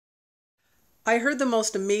I heard the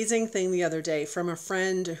most amazing thing the other day from a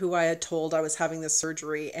friend who I had told I was having this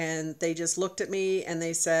surgery, and they just looked at me and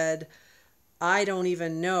they said, I don't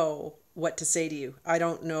even know what to say to you. I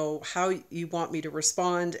don't know how you want me to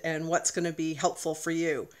respond and what's going to be helpful for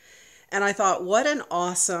you. And I thought, what an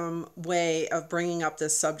awesome way of bringing up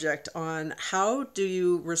this subject on how do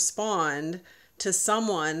you respond to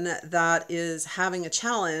someone that is having a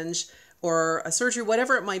challenge or a surgery,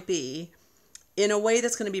 whatever it might be, in a way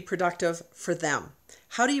that's going to be productive for them.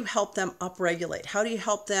 How do you help them upregulate? How do you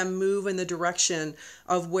help them move in the direction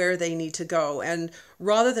of where they need to go? And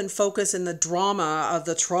rather than focus in the drama of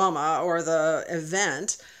the trauma or the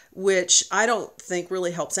event, which I don't think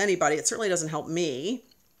really helps anybody, it certainly doesn't help me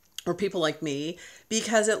or people like me,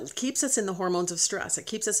 because it keeps us in the hormones of stress. It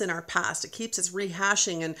keeps us in our past. It keeps us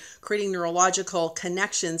rehashing and creating neurological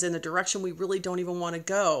connections in a direction we really don't even want to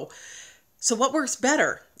go. So what works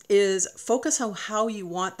better is focus on how you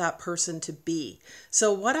want that person to be.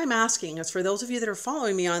 So what I'm asking is, for those of you that are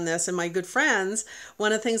following me on this and my good friends,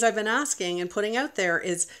 one of the things I've been asking and putting out there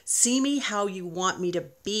is, see me how you want me to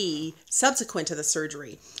be subsequent to the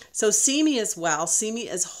surgery. So see me as well, see me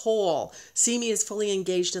as whole, see me as fully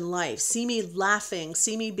engaged in life, see me laughing,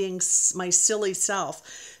 see me being my silly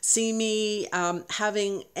self, see me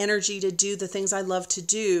having energy to do the things I love to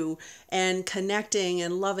do, and connecting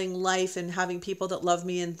and loving life and having people that love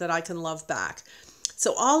me and that I can love back.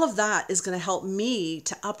 So all of that is going to help me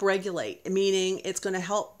to upregulate, meaning it's going to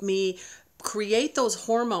help me create those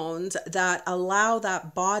hormones that allow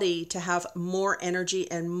that body to have more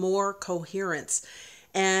energy and more coherence.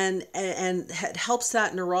 And it helps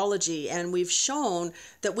that neurology. And we've shown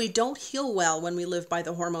that we don't heal well when we live by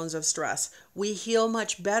the hormones of stress. We heal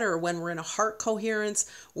much better when we're in a heart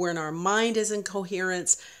coherence, when our mind is in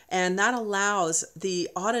coherence, and that allows the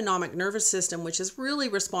autonomic nervous system, which is really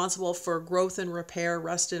responsible for growth and repair,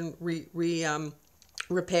 rest and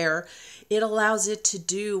repair. It allows it to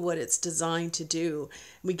do what it's designed to do.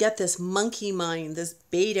 We get this monkey mind, this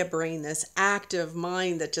beta brain, this active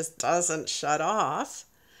mind that just doesn't shut off,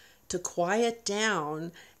 to quiet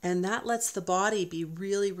down, and that lets the body be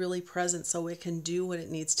really, really present so it can do what it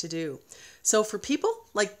needs to do. So for people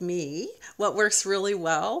like me, what works really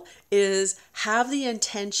well is have the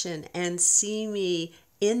intention and see me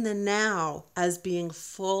in the now as being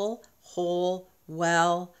full, whole,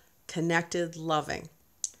 well, connected, loving.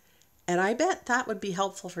 And I bet that would be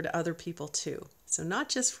helpful for other people too. So not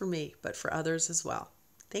just for me, but for others as well.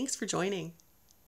 Thanks for joining.